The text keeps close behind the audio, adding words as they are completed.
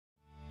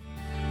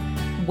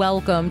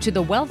Welcome to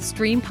the Wealth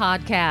Stream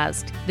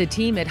Podcast. The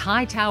team at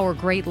Hightower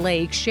Great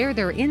Lakes share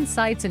their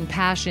insights and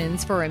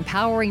passions for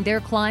empowering their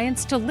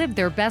clients to live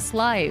their best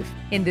life.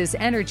 In this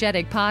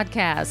energetic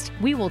podcast,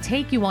 we will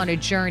take you on a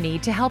journey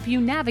to help you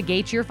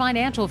navigate your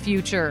financial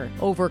future,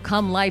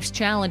 overcome life's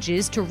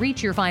challenges to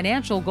reach your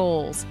financial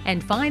goals,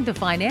 and find the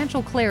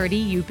financial clarity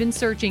you've been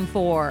searching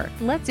for.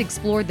 Let's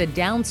explore the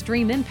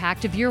downstream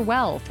impact of your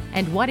wealth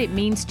and what it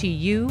means to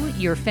you,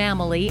 your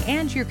family,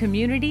 and your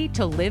community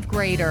to live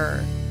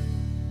greater.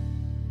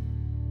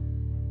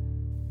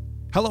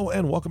 Hello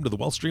and welcome to the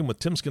Wealth Stream with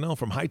Tim Scannell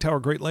from Hightower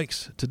Great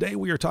Lakes. Today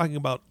we are talking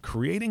about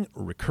creating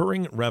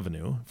recurring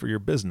revenue for your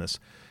business.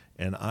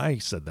 And I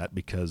said that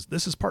because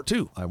this is part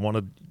two. I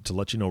wanted to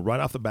let you know right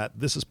off the bat,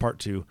 this is part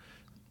two.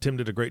 Tim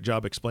did a great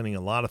job explaining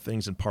a lot of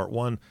things in part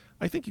one.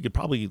 I think you could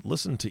probably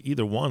listen to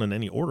either one in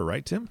any order,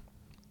 right, Tim?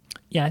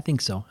 Yeah, I think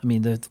so. I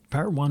mean, the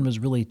part one was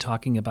really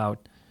talking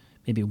about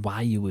maybe why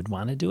you would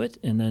want to do it.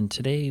 And then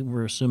today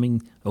we're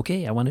assuming,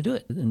 okay, I want to do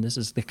it. And this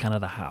is the kind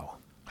of the how.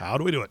 How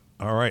do we do it?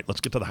 All right,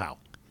 let's get to the how.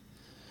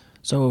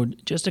 So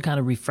just to kind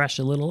of refresh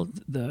a little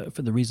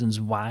for the reasons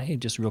why,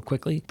 just real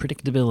quickly,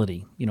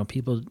 predictability. You know,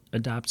 people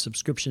adopt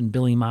subscription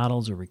billing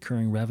models or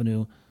recurring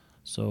revenue.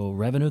 So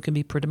revenue can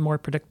be more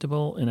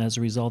predictable, and as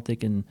a result,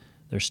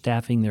 their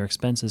staffing, their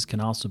expenses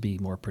can also be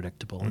more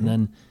predictable. Mm-hmm. And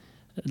then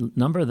a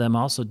number of them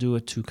also do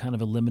it to kind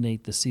of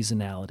eliminate the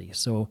seasonality.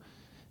 So,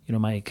 you know,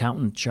 my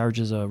accountant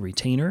charges a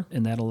retainer,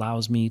 and that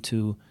allows me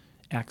to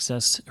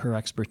access her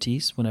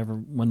expertise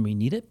when we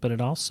need it, but it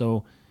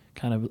also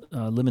kind of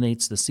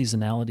eliminates the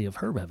seasonality of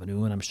her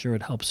revenue, and I'm sure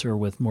it helps her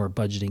with more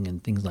budgeting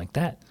and things like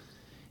that.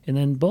 And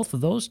then both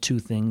of those two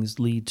things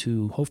lead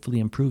to hopefully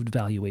improved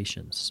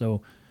valuations.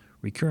 So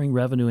recurring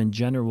revenue in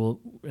general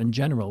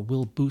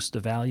will boost the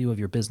value of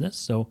your business.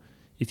 So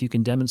if you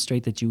can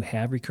demonstrate that you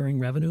have recurring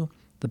revenue,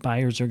 the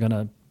buyers are going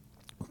to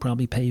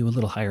probably pay you a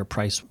little higher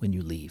price when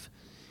you leave.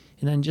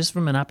 And then just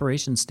from an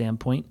operations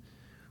standpoint,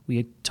 we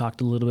had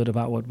talked a little bit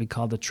about what we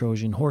call the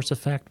Trojan horse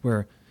effect,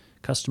 where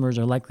customers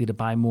are likely to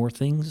buy more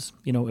things,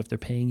 you know, if they're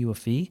paying you a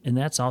fee. And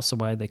that's also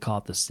why they call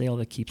it the sale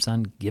that keeps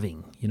on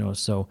giving, you know.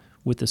 So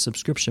with the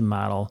subscription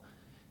model,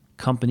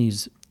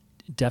 companies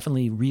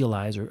definitely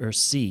realize or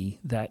see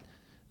that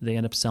they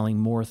end up selling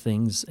more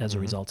things as a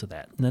result of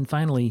that. And then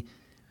finally,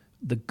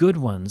 the good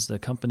ones, the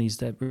companies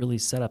that really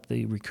set up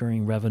the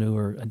recurring revenue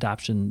or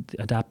adopt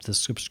the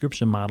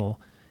subscription model,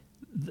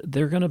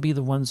 they're going to be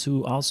the ones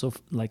who also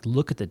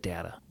look at the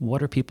data.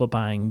 What are people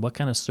buying? What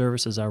kind of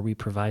services are we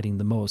providing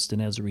the most?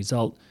 And as a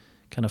result,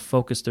 kind of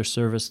focus their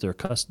service,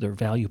 their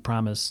value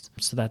promise,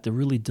 so that they're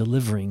really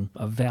delivering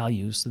a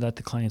value so that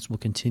the clients will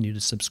continue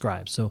to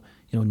subscribe. So,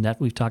 you know,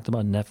 we've talked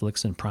about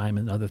Netflix and Prime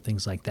and other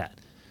things like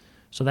that.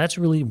 So that's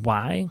really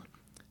why.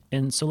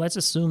 And so let's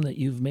assume that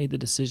you've made the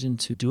decision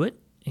to do it.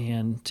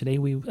 And today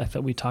I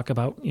thought we'd talk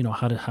about, you know,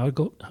 how to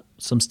go,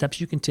 some steps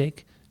you can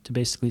take to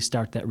basically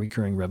start that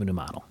recurring revenue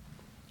model.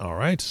 All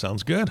right,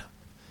 sounds good.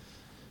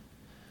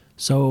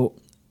 So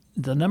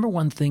the number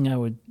one thing I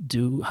would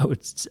do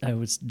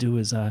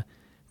is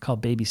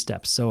called baby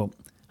steps. So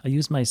I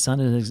use my son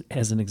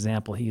as an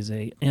example. He's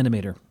an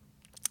animator,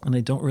 and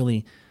I don't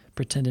really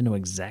pretend to know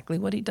exactly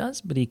what he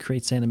does, but he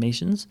creates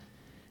animations.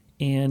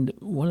 And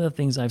one of the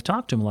things I've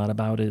talked to him a lot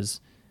about is,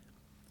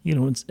 you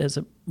know,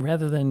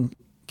 rather than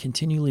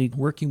continually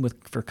working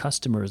for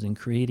customers and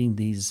creating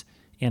these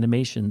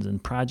animations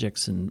and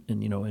projects and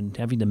you know, and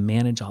having to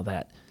manage all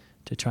that,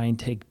 to try and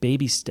take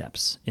baby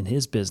steps in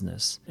his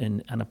business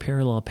and on a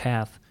parallel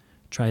path,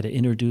 try to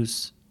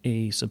introduce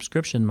a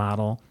subscription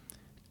model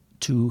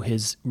to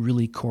his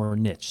really core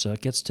niche. So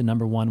it gets to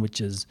number one,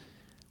 which is,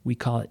 we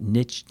call it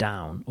niche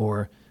down,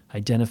 or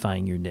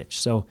identifying your niche.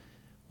 So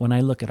when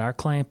I look at our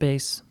client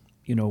base,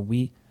 you know,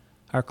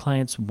 our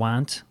clients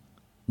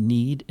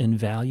need and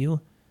value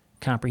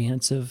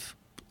comprehensive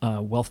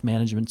wealth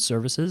management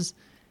services.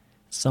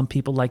 Some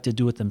people like to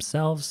do it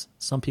themselves.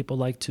 Some people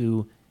like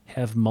to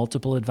have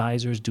multiple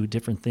advisors do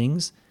different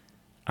things.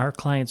 Our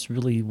clients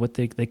really,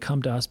 they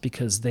come to us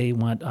because they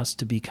want us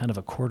to be kind of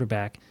a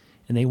quarterback,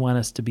 and they want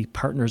us to be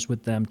partners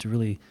with them to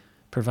really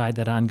provide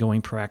that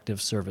ongoing proactive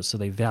service. So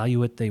they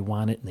value it, they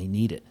want it, and they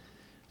need it.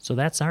 So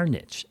that's our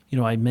niche. You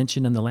know, I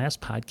mentioned in the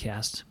last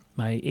podcast,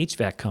 my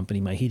HVAC company,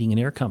 my heating and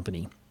air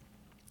company,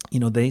 you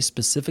know, they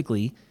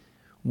specifically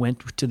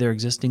went to their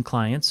existing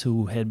clients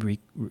who had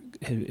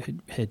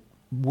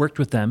worked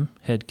with them,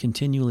 had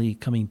continually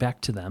coming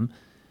back to them,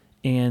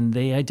 and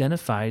they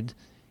identified,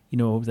 you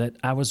know, that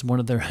I was one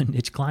of their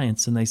niche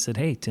clients. And they said,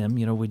 hey, Tim,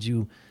 you know, would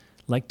you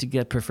like to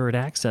get preferred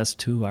access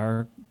to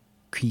our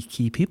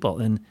key people?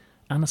 And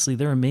honestly,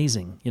 they're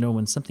amazing. You know,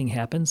 when something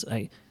happens,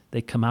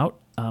 they come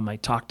out, I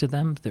talk to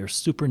them. They're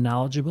super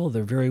knowledgeable.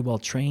 They're very well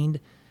trained.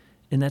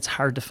 And that's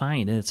hard to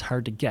find, and it's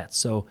hard to get.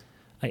 So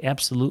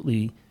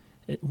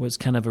it was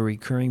kind of a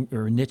recurring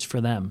or a niche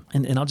for them.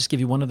 And I'll just give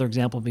you one other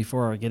example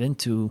before I get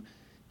into,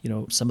 you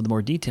know, some of the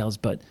more details.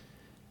 But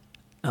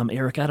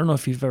Eric, I don't know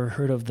if you've ever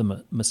heard of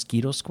the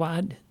Mosquito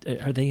Squad.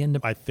 Are they in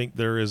the... I think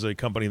there is a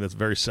company that's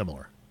very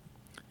similar.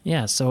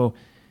 Yeah, so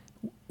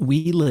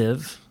we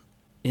live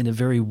in a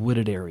very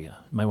wooded area,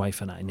 my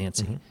wife and I,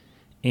 Nancy.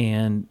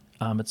 And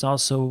it's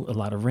also a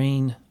lot of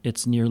rain.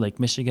 It's near Lake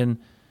Michigan.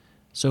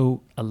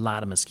 So a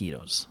lot of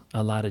mosquitoes,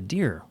 a lot of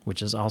deer,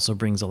 which also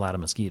brings a lot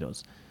of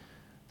mosquitoes.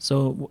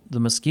 So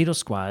the Mosquito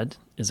Squad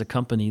is a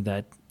company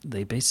that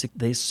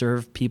they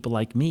serve people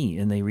like me,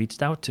 and they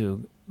reached out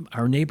to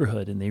our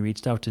neighborhood, and they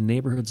reached out to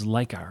neighborhoods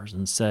like ours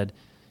and said,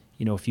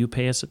 if you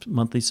pay us a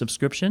monthly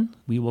subscription,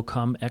 we will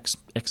come X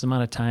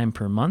amount of time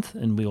per month,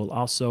 and we will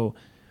also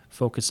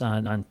focus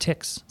on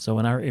ticks. So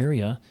in our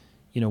area,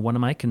 one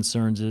of my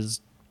concerns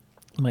is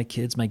my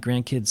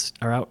grandkids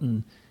are out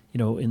in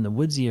the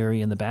woodsy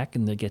area in the back,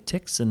 and they get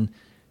ticks and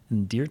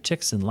deer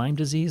ticks and Lyme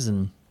disease,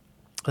 and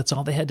that's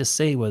all they had to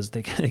say was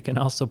they can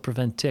also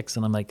prevent ticks.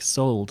 And I'm like,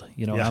 sold.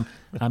 Yeah.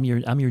 I'm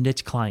your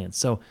niche client.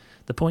 So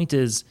the point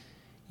is,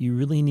 you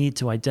really need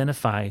to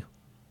identify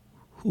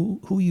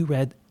who you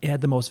add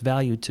the most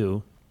value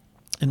to,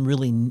 and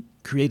really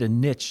create a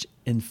niche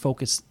and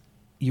focus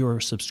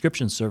your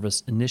subscription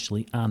service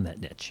initially on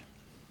that niche.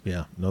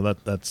 Yeah, no,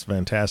 that's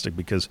fantastic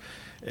because,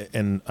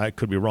 and I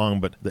could be wrong,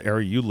 but the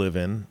area you live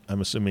in,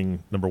 I'm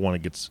assuming, number one,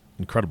 it gets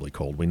incredibly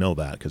cold. We know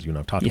that because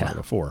I've talked about it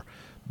before.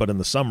 But in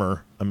the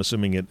summer, I'm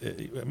assuming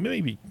it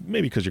maybe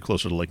because you're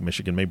closer to Lake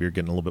Michigan, maybe you're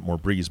getting a little bit more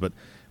breeze. But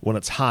when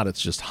it's hot,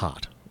 it's just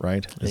hot,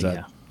 right? Is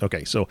that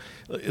okay? So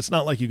it's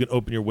not like you can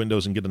open your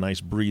windows and get a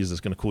nice breeze that's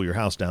going to cool your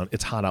house down.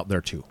 It's hot out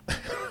there too.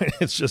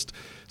 It's just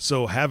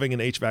so having an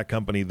HVAC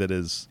company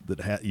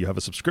you have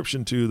a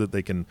subscription to that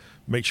they can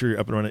make sure you're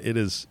up and running.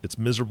 It's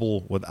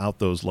miserable without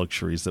those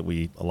luxuries that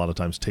we a lot of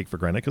times take for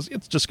granted because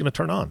it's just going to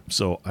turn on.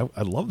 So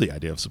I love the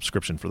idea of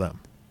subscription for them.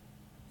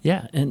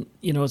 Yeah, and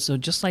so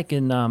just like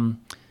in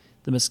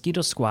the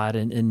Mosquito Squad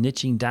and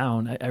niching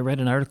down, I read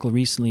an article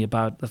recently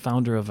about the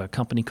founder of a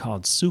company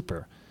called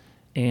Super,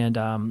 and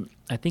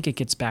I think it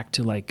gets back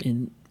to I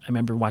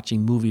remember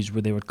watching movies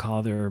where they would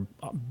call their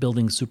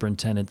building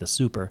superintendent the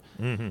Super,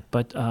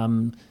 but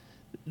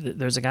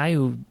there's a guy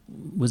who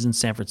was in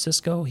San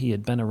Francisco. He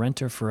had been a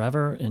renter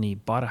forever, and he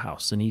bought a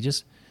house, and he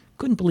just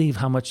couldn't believe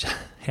how much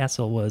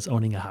hassle was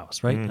owning a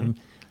house, right?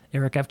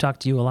 Eric, I've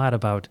talked to you a lot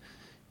about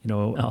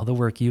all the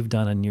work you've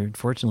done, and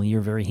fortunately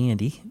you're very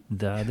handy.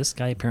 This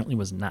guy apparently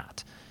was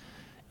not.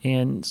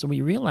 And so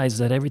we realized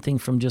that everything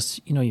from just,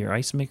 your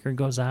ice maker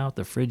goes out,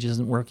 the fridge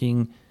isn't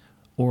working,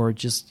 or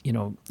just,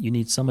 you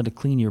need someone to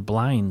clean your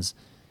blinds.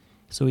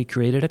 So he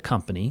created a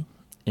company,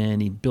 and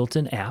he built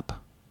an app,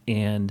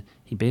 and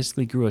he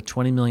basically grew a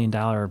 $20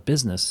 million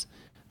business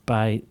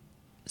by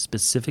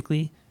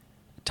specifically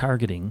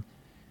targeting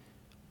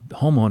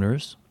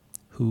homeowners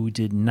who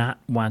did not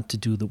want to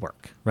do the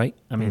work, right?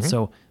 I mean,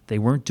 so they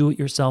weren't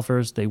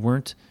do-it-yourselfers. They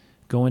weren't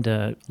going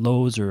to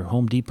Lowe's or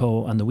Home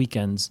Depot on the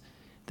weekends.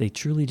 They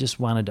truly just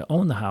wanted to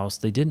own the house.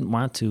 They didn't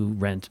want to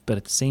rent, but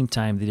at the same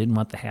time, they didn't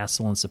want the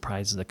hassle and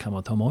surprises that come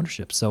with home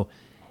ownership. So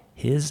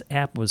his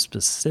app was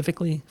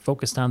specifically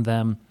focused on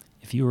them.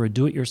 If you were a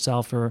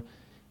do-it-yourselfer,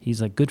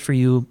 he's like, good for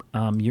you.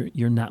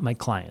 You're not my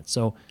client.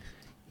 So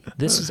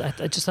this is, I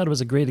just thought it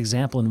was a great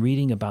example in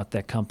reading about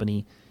that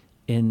company.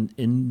 In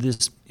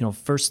this,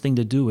 first thing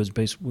to do is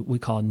basically what we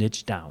call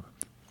niche down.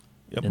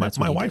 Yeah,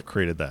 my wife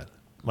created that.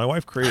 My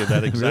wife created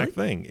that exact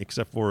thing,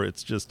 except for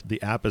it's just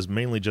the app is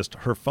mainly just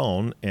her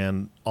phone,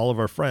 and all of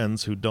our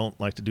friends who don't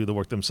like to do the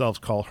work themselves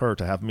call her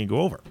to have me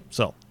go over.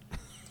 So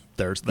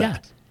there's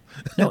that.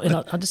 Yeah. No, and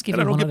I'll just give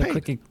you one other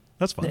quick.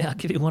 That's fine. Yeah, I'll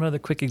give you one other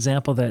quick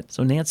example.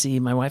 So Nancy,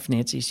 my wife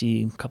Nancy,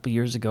 she a couple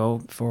years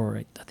ago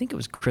I think it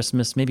was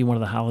Christmas, maybe one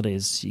of the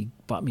holidays, she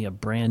bought me a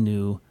brand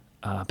new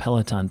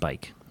Peloton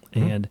bike,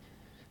 and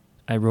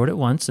I rode it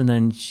once, and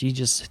then she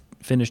just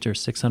finished her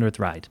 600th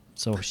ride.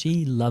 So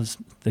she loves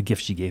the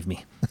gift she gave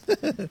me.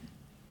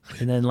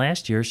 And then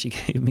last year she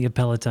gave me a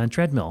Peloton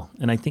treadmill,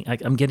 and I think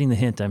I'm getting the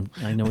hint.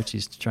 I know what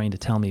she's trying to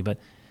tell me, but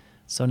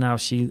so now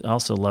she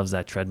also loves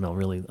that treadmill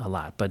really a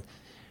lot. But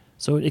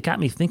so it got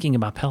me thinking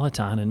about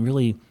Peloton, and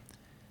really,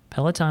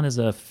 Peloton is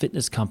a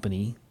fitness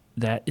company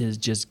that is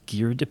just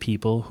geared to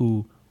people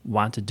who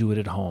want to do it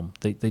at home.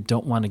 They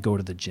don't want to go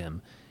to the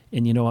gym.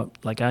 And you know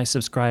what? Like I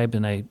subscribe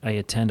and I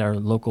attend our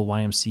local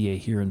YMCA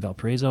here in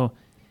Valparaiso.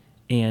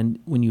 And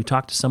when you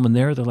talk to someone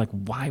there, they're like,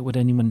 why would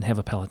anyone have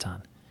a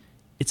Peloton?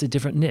 It's a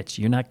different niche.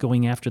 You're not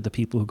going after the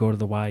people who go to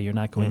the Y. You're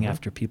not going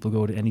after people who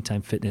go to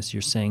Anytime Fitness.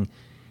 You're saying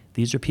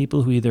these are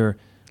people who either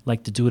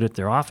like to do it at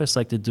their office,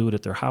 like to do it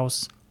at their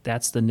house.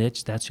 That's the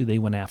niche. That's who they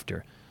went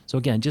after. So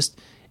again,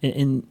 just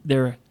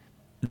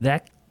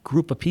that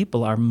group of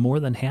people are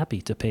more than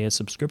happy to pay a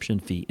subscription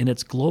fee, and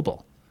it's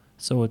global.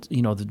 So it's,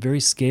 it's a very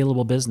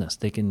scalable business.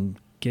 They can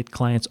get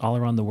clients all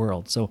around the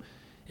world. So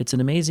it's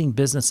an amazing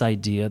business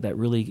idea that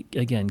really,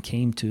 again,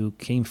 came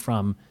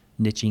from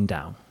niching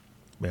down.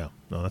 Yeah,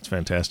 no, that's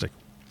fantastic.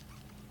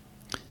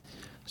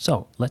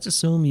 So let's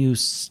assume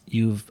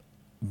you've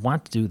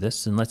want to do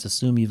this, and let's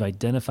assume you've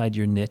identified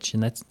your niche,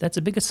 and that's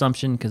a big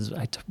assumption because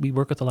we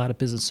work with a lot of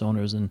business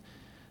owners, and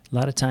a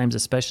lot of times,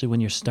 especially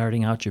when you're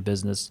starting out your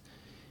business,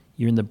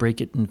 you're in the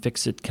break it and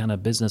fix it kind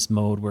of business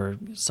mode where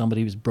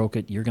somebody who's broke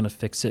it, you're going to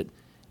fix it,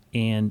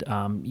 and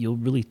you'll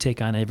really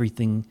take on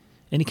everything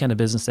any kind of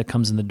business that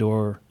comes in the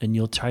door, and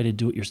you'll try to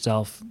do it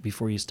yourself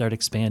before you start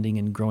expanding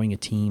and growing a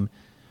team.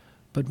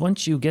 But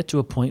once you get to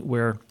a point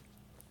where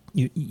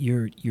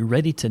you're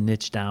ready to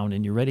niche down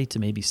and you're ready to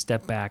maybe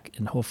step back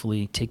and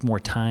hopefully take more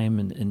time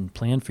and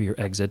plan for your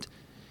exit,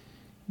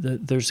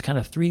 there's kind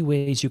of 3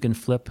 ways you can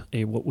flip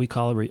what we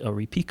call a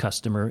repeat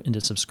customer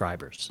into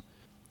subscribers.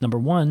 Number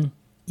 1,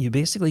 you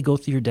basically go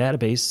through your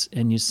database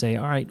and you say,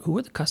 all right, who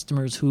are the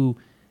customers who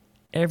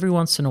every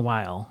once in a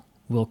while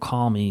will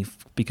call me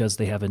because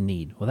they have a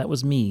need? Well, that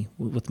was me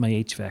with my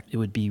HVAC. It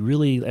would be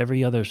really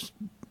every other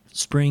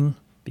spring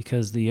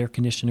because the air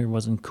conditioner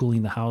wasn't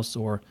cooling the house,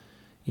 or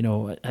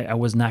I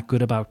was not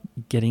good about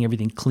getting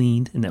everything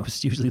cleaned, and that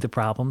was usually the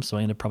problem, so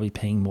I ended up probably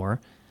paying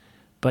more.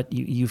 But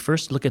you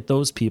first look at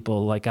those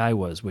people like I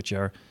was, which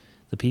are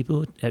the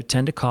people who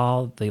tend to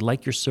call, they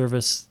like your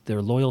service,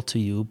 they're loyal to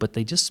you, but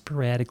they just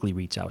sporadically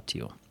reach out to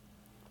you.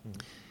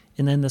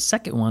 And then the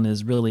second one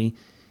is really,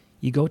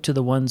 you go to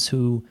the ones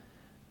who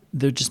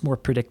they're just more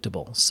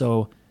predictable.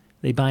 So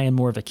they buy in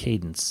more of a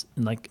cadence,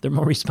 and they're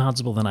more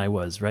responsible than I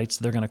was, right?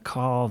 So they're going to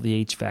call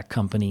the HVAC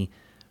company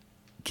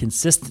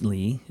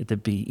consistently.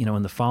 It'd be,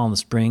 in the fall and the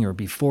spring, or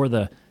before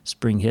the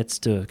spring hits,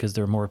 because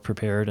they're more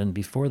prepared, and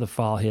before the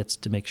fall hits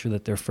to make sure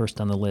that they're first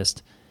on the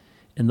list.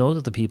 And those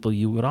are the people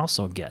you would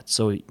also get.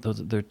 So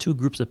there are 2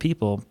 groups of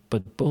people,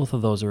 but both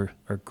of those are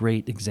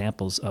great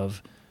examples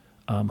of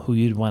who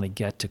you'd want to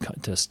get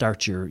to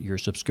start your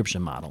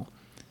subscription model.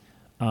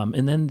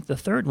 And then the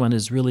third one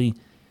is really,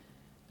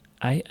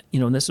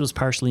 and this was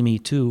partially me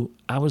too,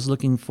 I was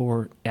looking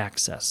for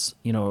access,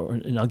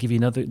 and I'll give you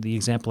the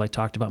example I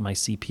talked about my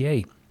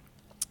CPA.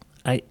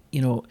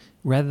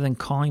 Rather than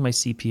calling my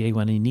CPA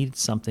when I needed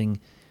something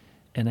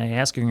and I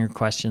ask her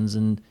questions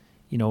and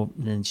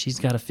she's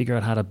got to figure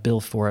out how to bill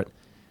for it.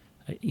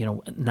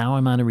 Now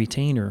I'm on a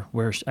retainer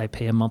where I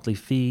pay a monthly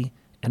fee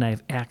and I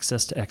have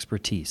access to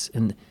expertise.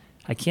 And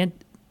I can't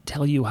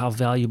tell you how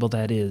valuable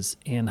that is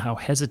and how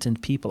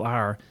hesitant people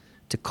are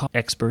to call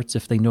experts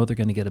if they know they're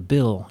going to get a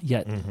bill.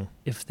 Yet,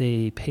 if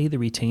they pay the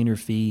retainer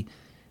fee,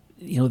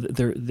 they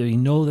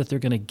know that they're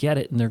going to get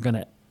it, and they're going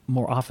to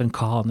more often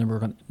call, and they're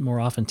going to more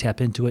often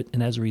tap into it.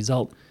 And as a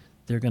result,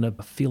 they're going to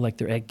feel like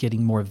they're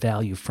getting more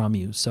value from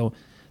you. So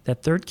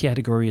that third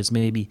category is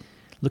maybe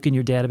look in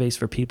your database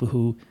for people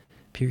who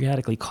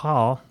periodically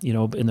call,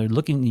 and they're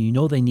looking,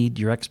 they need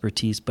your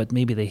expertise, but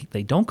maybe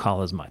they don't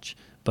call as much,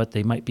 but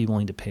they might be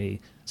willing to pay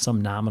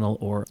some nominal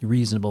or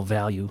reasonable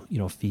value,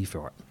 fee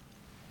for it.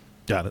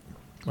 Got it.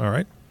 All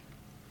right.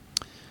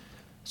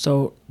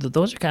 So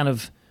those are kind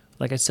of,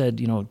 like I said,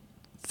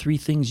 3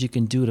 things you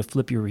can do to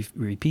flip your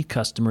repeat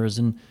customers.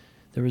 And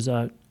there was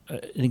an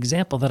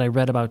example that I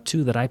read about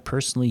too that I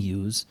personally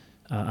use.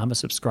 I'm a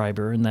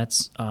subscriber, and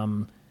that's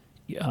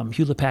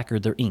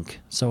Hewlett-Packard, their ink.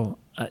 So,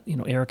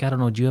 Eric, I don't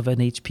know, do you have an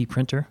HP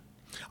printer?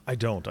 I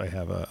don't. I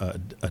have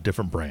a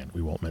different brand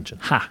we won't mention.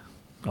 Ha!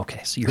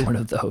 Okay, so you're one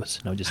of those.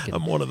 No, just kidding.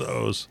 I'm one of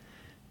those.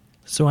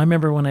 So I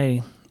remember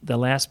when the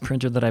last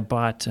printer that I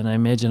bought, and I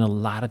imagine a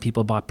lot of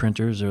people bought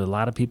printers, or a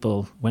lot of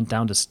people went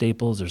down to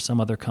Staples or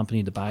some other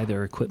company to buy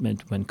their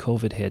equipment when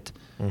COVID hit,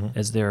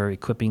 as they're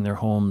equipping their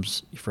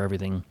homes for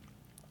everything.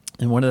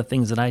 And one of the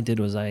things that I did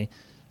was I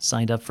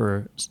signed up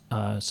for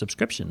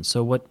subscriptions.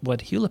 So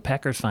what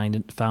Hewlett-Packard found,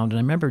 and I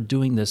remember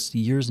doing this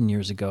years and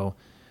years ago,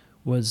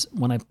 was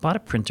when I bought a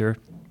printer,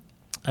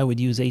 I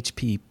would use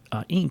HP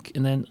ink,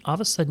 and then all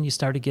of a sudden you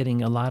started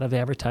getting a lot of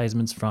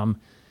advertisements from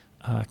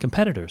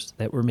competitors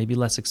that were maybe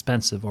less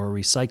expensive or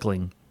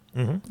recycling,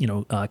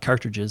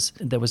 cartridges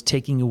that was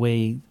taking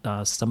away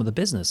some of the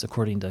business,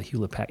 according to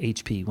Hewlett-Packard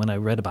HP when I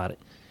read about it.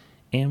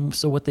 And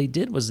so what they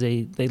did was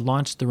they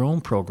launched their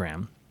own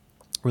program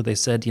where they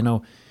said,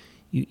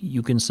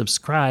 you can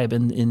subscribe,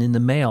 and in the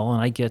mail,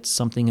 and I get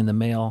something in the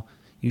mail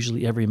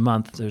usually every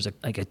month. There's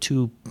I get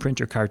 2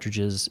 printer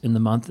cartridges in the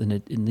month,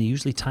 and they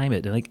usually time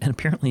it. And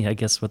apparently, I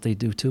guess what they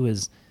do too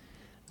is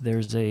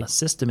there's a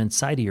system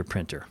inside of your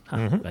printer.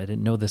 I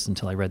didn't know this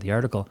until I read the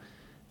article,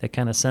 that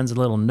kind of sends a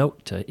little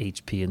note to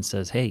HP and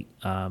says, hey,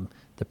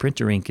 the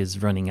printer ink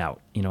is running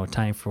out.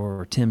 Time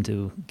for Tim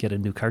to get a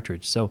new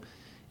cartridge. So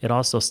it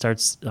also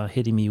starts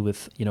hitting me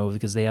with,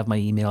 because they have my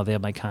email, they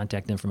have my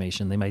contact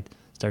information. They might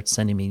start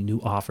sending me new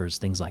offers,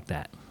 things like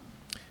that.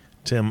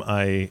 Tim,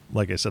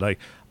 like I said,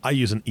 I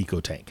use an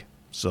EcoTank.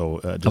 So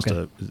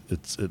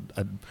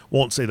I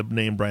won't say the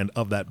name brand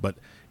of that, but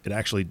it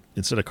actually,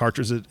 instead of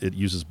cartridges, it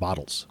uses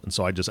bottles. And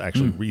so I just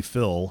actually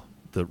refill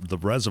the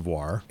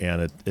reservoir,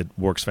 and it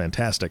works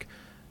fantastic.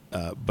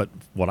 But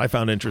what I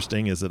found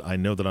interesting is that I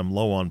know that I'm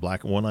low on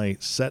black. When I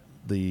set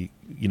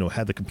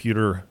had the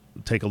computer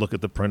take a look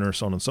at the printer,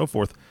 so on and so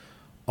forth,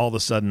 all of a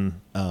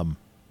sudden,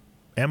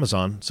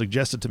 Amazon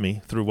suggested to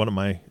me through one of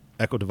my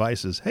Echo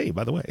devices, hey,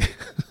 by the way,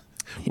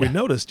 we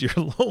noticed you're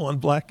low on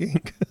black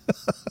ink.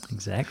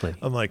 Exactly.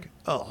 I'm like,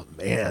 oh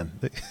man,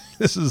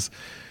 this is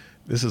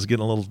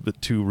getting a little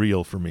bit too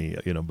real for me,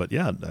 But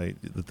yeah,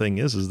 the thing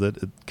is that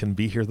it can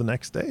be here the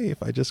next day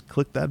if I just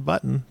click that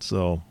button.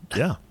 So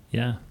yeah.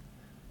 Yeah.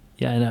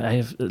 Yeah, and I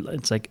have.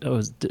 It's like, oh,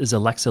 is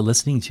Alexa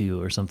listening to you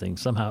or something?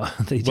 Somehow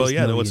they just Well,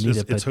 yeah, know no, you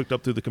need it's hooked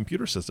up through the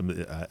computer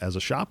system. As a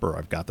shopper,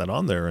 I've got that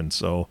on there, and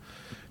so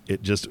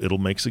it'll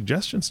make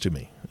suggestions to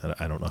me. And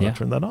I don't know how to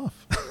turn that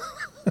off.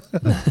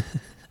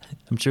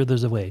 I'm sure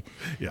there's a way.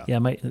 Yeah.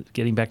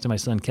 Getting back to my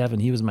son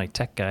Kevin, he was my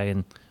tech guy,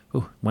 and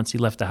once he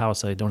left the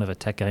house, I don't have a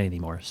tech guy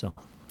anymore. So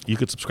you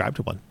could subscribe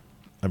to one.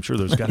 I'm sure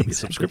there's got to be a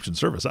subscription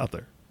service out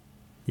there.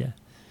 Yeah,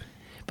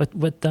 but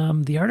what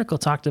the article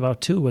talked about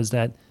too was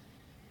that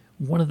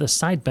one of the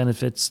side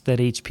benefits that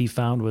HP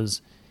found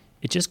was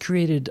it just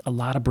created a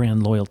lot of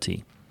brand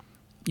loyalty.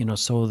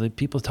 So the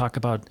people talk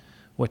about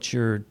what's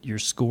your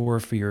score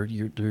for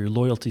your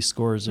loyalty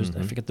scores.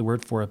 I forget the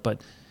word for it,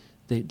 but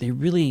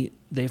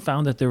they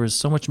found that there was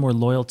so much more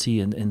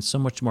loyalty and so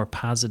much more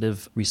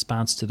positive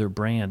response to their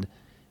brand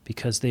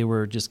because they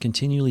were just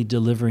continually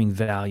delivering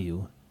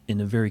value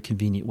in a very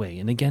convenient way.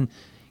 And again,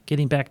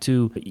 getting back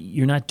to,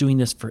 you're not doing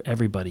this for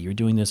everybody. You're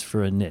doing this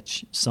for a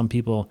niche. Some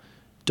people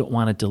don't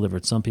want it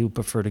delivered. Some people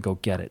prefer to go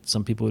get it.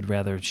 Some people would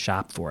rather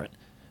shop for it.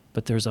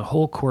 But there's a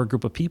whole core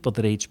group of people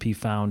that HP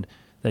found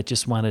that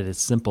just wanted it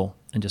simple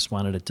and just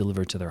wanted it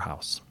delivered to their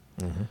house.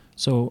 Mm-hmm.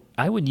 So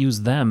I would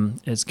use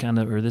them as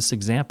or this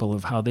example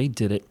of how they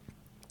did it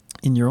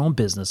in your own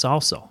business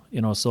also.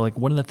 So like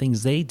one of the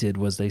things they did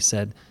was they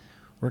said,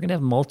 we're going to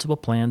have multiple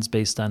plans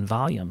based on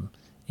volume.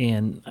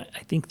 And I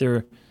think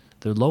their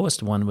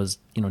lowest one was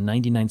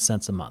 99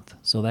 cents a month.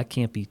 So that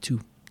can't be too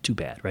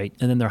bad, right?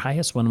 And then their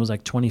highest one was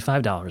like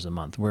 $25 a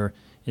month, where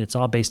it's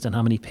all based on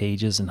how many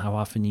pages and how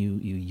often you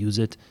use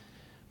it.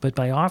 But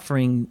by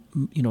offering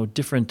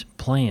different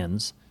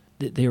plans,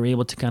 they were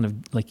able to kind of,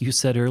 like you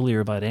said earlier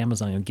about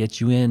Amazon,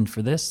 get you in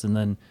for this, and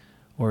then,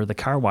 or the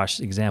car wash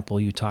example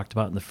you talked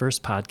about in the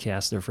first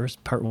podcast, their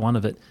first part one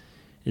of it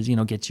is,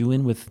 get you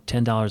in with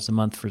 $10 a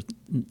month for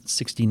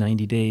 60,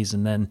 90 days,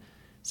 and then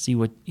see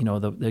what,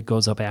 that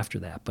goes up after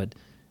that. But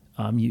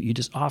you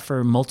just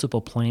offer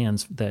multiple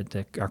plans that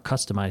are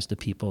customized to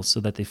people so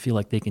that they feel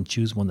like they can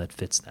choose one that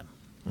fits them.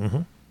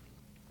 Mm-hmm.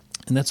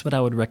 And that's what I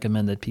would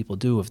recommend that people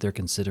do if they're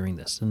considering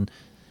this. And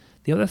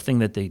the other thing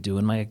that they do,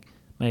 and my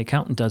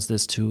accountant does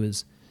this too,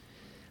 is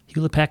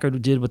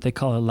Hewlett-Packard did what they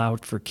call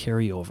allowed for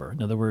carryover.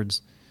 In other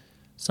words,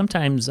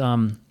 sometimes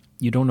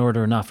you don't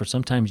order enough, or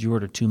sometimes you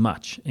order too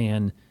much,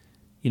 and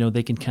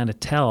they can kind of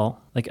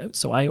tell. Like,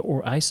 so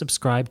I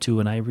subscribe to,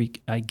 and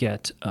I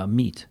get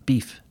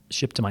beef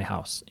shipped to my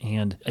house,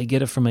 and I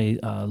get it from a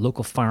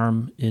local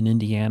farm in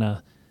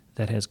Indiana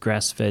that has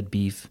grass-fed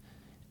beef,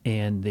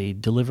 and they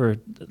deliver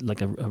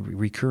like a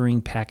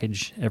recurring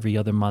package every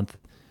other month.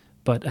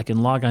 But I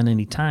can log on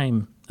any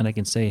time, and I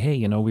can say,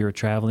 hey, we were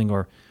traveling,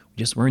 or we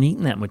just weren't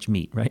eating that much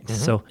meat, right?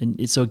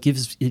 Mm-hmm. So it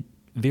gives it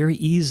very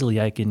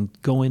easily. I can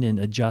go in and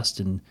adjust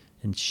and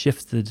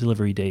shift the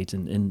delivery date,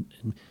 and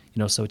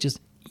so it just,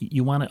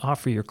 you want to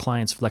offer your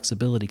clients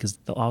flexibility because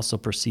they'll also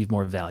perceive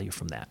more value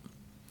from that.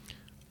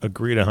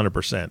 Agreed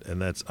 100%.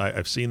 And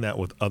I've seen that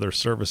with other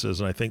services,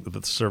 and I think that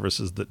the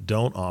services that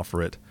don't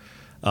offer it,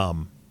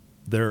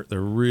 they're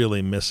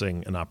really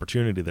missing an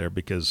opportunity there,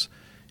 because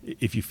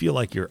if you feel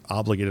like you're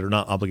obligated, or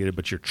not obligated,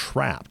 but you're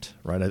trapped,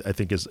 right? I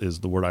think is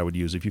the word I would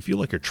use. If you feel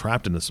like you're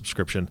trapped in a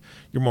subscription,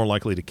 you're more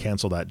likely to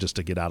cancel that just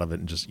to get out of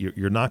it, and just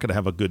you're not going to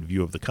have a good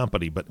view of the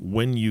company. But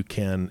when you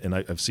can, and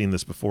I've seen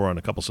this before on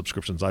a couple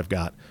subscriptions I've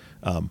got,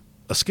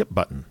 a skip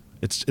button.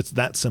 It's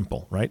that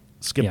simple, right?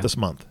 Skip this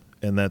month,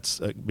 and that's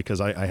because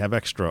I have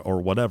extra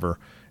or whatever.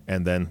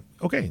 And then,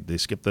 okay, they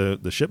skip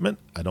the shipment.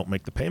 I don't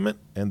make the payment,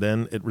 and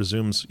then it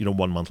resumes,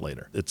 1 month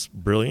later. It's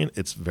brilliant.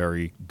 It's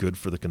very good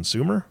for the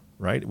consumer,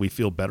 right? We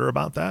feel better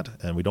about that,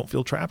 and we don't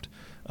feel trapped.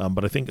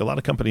 But I think a lot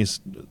of companies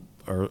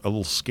are a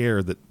little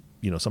scared that,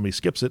 somebody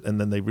skips it,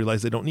 and then they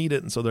realize they don't need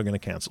it, and so they're going to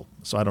cancel.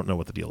 So I don't know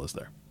what the deal is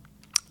there.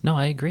 No,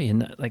 I agree.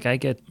 And like, I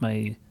get,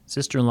 my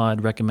sister-in-law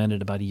had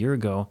recommended about a year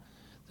ago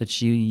that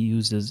she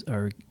uses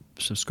or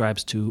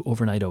subscribes to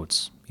overnight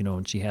oats,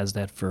 and she has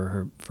that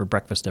for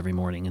breakfast every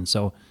morning. And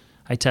so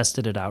I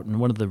tested it out. And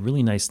one of the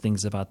really nice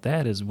things about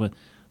that is when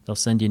they'll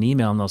send you an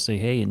email and they'll say,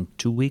 hey, in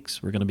 2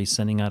 weeks, we're going to be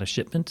sending out a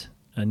shipment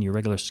on your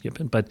regular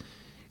shipment, but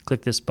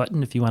click this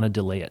button if you want to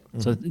delay it. Mm-hmm.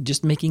 So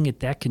just making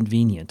it that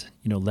convenient,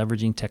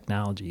 leveraging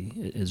technology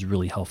is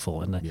really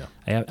helpful. And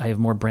I have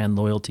more brand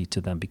loyalty to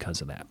them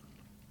because of that.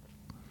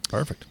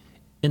 Perfect.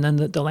 And then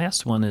the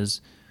last one is,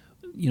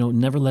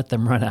 never let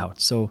them run out.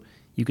 So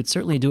you could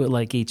certainly do it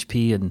like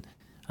HP, and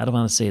I don't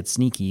want to say it's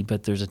sneaky,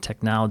 but there's a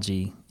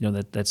technology,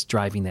 that's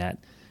driving that.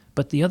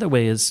 But the other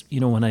way is,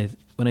 when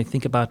I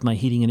think about my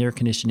heating and air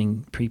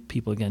conditioning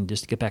people, again,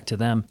 just to get back to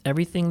them,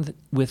 everything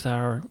with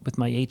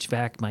my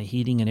HVAC, my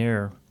heating and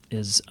air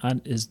is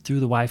through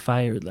the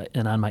Wi-Fi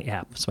and on my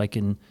app, so I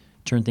can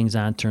turn things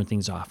on, turn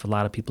things off. A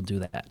lot of people do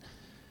that.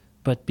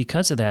 But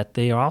because of that,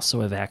 they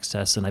also have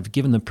access, and I've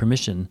given them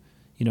permission,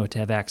 to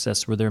have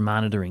access where they're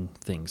monitoring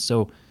things.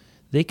 So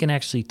they can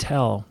actually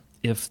tell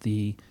if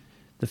the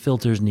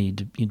filters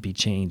need to be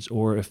changed,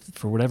 or if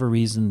for whatever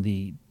reason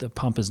the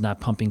pump is not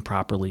pumping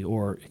properly,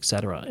 or et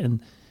cetera.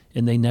 And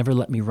they never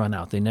let me run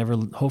out. They never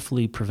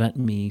hopefully prevent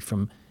me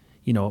from,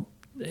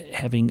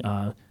 having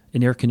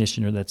an air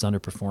conditioner that's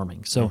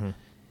underperforming. So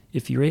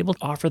if you're able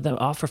to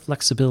offer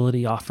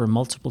flexibility, offer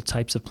multiple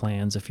types of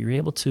plans, if you're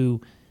able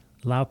to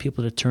allow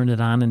people to turn it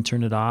on and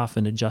turn it off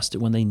and adjust it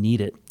when they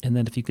need it, and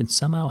then if you can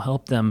somehow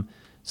help them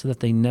so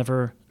that they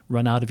never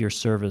run out of your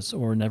service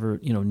or never,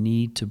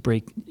 need to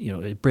break,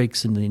 it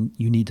breaks and then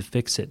you need to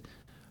fix it.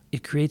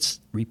 It creates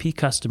repeat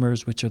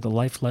customers, which are the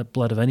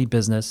lifeblood of any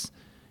business,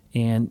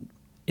 and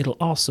it'll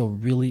also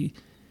really,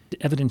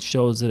 the evidence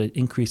shows that it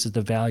increases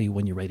the value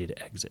when you're ready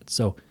to exit.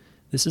 So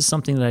this is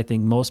something that I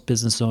think most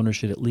business owners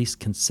should at least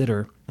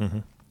consider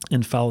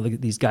and follow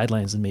these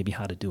guidelines and maybe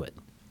how to do it.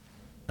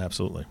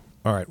 Absolutely.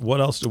 All right.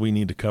 What else do we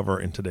need to cover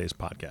in today's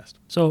podcast?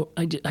 So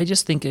I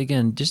just think,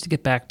 again, just to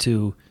get back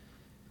to,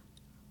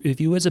 if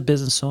you as a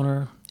business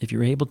owner, if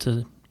you're able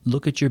to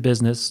look at your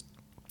business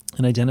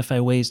and identify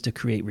ways to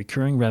create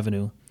recurring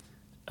revenue,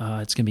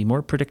 it's going to be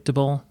more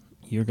predictable.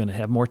 You're going to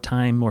have more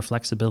time, more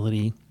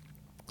flexibility.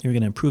 You're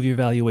going to improve your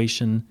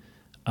valuation.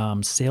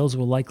 Sales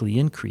will likely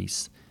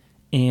increase.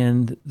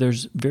 And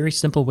there's very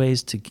simple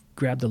ways to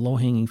grab the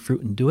low-hanging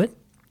fruit and do it.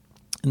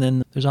 And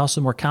then there's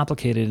also more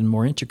complicated and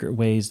more intricate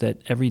ways that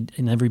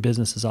every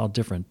business is all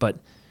different. But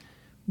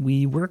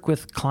we work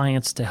with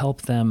clients to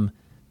help them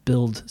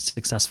build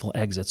successful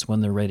exits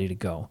when they're ready to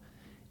go.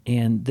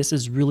 And this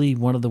is really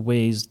one of the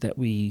ways that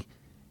we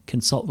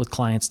consult with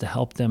clients to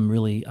help them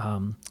really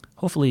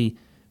hopefully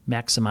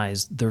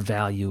maximize their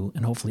value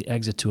and hopefully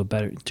exit to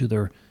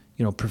their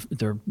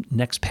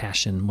next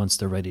passion once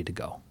they're ready to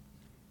go.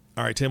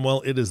 All right, Tim.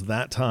 Well, it is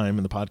that time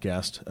in the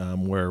podcast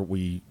where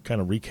we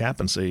kind of recap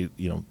and say,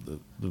 the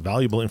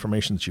valuable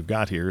information that you've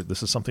got here,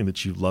 this is something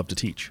that you love to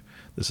teach.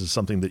 This is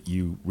something that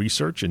you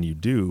research and you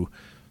do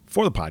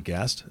for the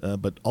podcast,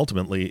 but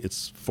ultimately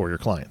it's for your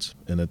clients.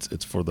 And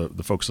it's for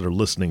the folks that are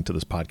listening to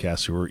this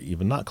podcast who are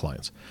even not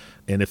clients.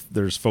 And if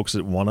there's folks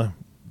that want to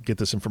get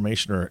this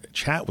information or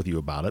chat with you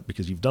about it,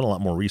 because you've done a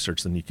lot more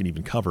research than you can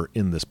even cover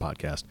in this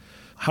podcast,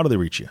 how do they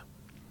reach you?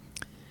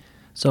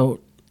 So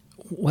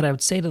what I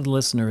would say to the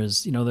listener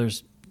is,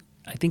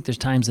 I think there's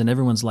times in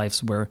everyone's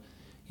lives where,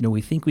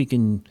 we think we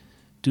can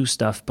do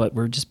stuff, but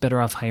we're just better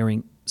off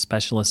hiring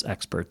specialist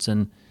experts.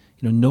 And,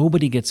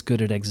 nobody gets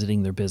good at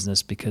exiting their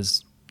business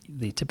because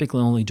they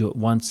typically only do it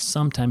once.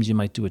 Sometimes you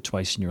might do it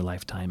twice in your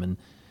lifetime.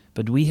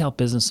 But we help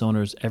business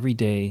owners every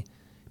day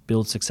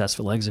build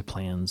successful exit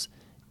plans,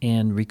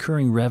 and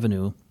recurring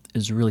revenue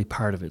is really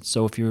part of it.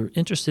 So if you're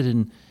interested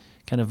in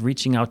kind of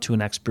reaching out to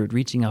an expert,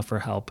 reaching out for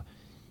help,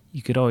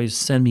 you could always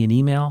send me an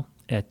email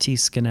at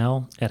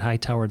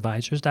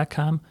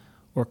tscannell@hightoweradvisors.com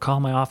or call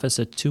my office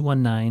at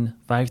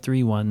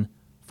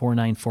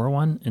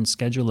 219-531-4941 and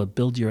schedule a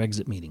Build Your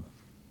Exit meeting.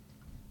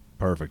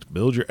 Perfect.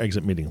 Build Your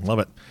Exit meeting. Love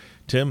it.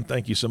 Tim,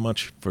 thank you so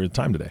much for your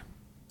time today.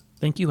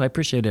 Thank you. I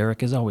appreciate it,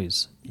 Eric, as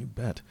always. You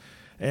bet.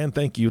 And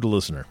thank you to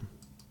listener.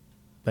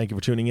 Thank you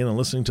for tuning in and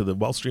listening to the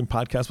WealthStream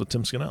podcast with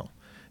Tim Scannell.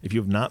 If you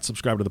have not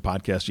subscribed to the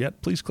podcast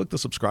yet, please click the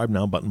subscribe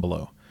now button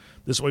below.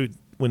 This way,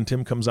 when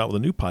Tim comes out with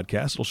a new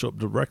podcast, it'll show up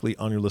directly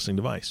on your listening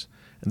device.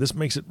 And this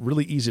makes it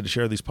really easy to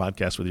share these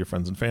podcasts with your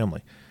friends and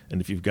family.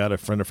 And if you've got a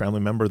friend or family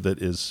member that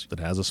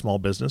has a small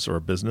business or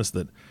a business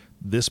that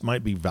this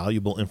might be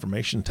valuable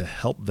information to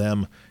help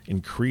them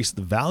increase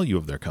the value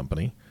of their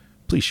company,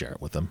 please share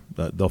it with them.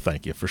 They'll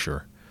thank you for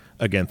sure.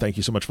 Again, thank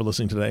you so much for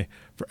listening today.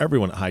 For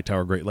everyone at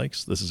Hightower Great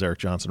Lakes, this is Eric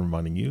Johnson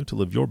reminding you to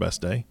live your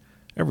best day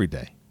every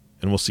day.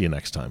 And we'll see you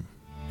next time.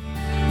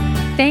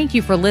 Thank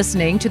you for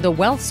listening to the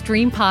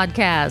WealthStream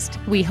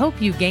podcast. We hope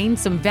you gained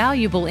some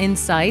valuable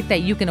insight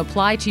that you can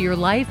apply to your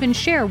life and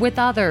share with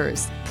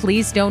others.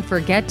 Please don't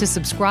forget to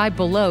subscribe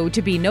below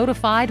to be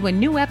notified when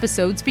new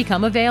episodes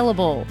become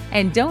available.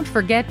 And don't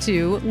forget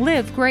to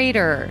live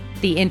greater.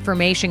 The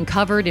information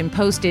covered and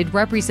posted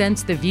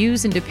represents the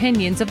views and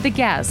opinions of the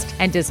guest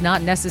and does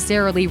not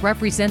necessarily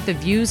represent the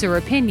views or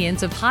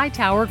opinions of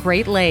Hightower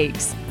Great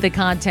Lakes. The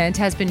content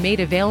has been made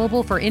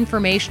available for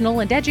informational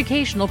and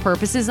educational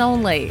purposes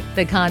only.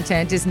 The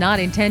content is not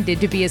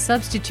intended to be a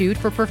substitute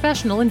for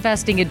professional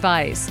investing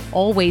advice.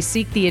 Always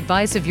seek the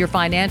advice of your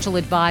financial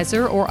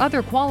advisor or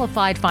other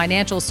qualified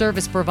financial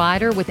service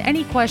provider with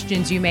any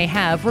questions you may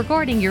have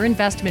regarding your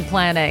investment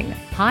planning.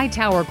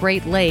 Hightower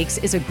Great Lakes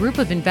is a group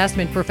of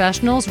investment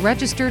professionals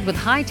registered with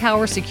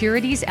Hightower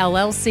Securities,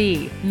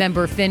 LLC,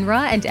 member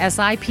FINRA and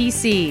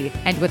SIPC,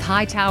 and with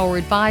Hightower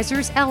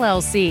Advisors,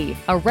 LLC,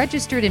 a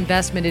registered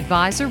investment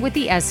advisor with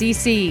the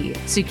SEC.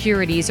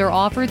 Securities are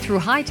offered through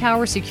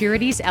Hightower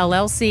Securities,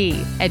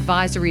 LLC.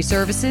 Advisory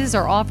services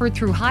are offered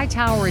through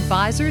Hightower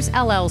Advisors,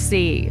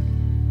 LLC.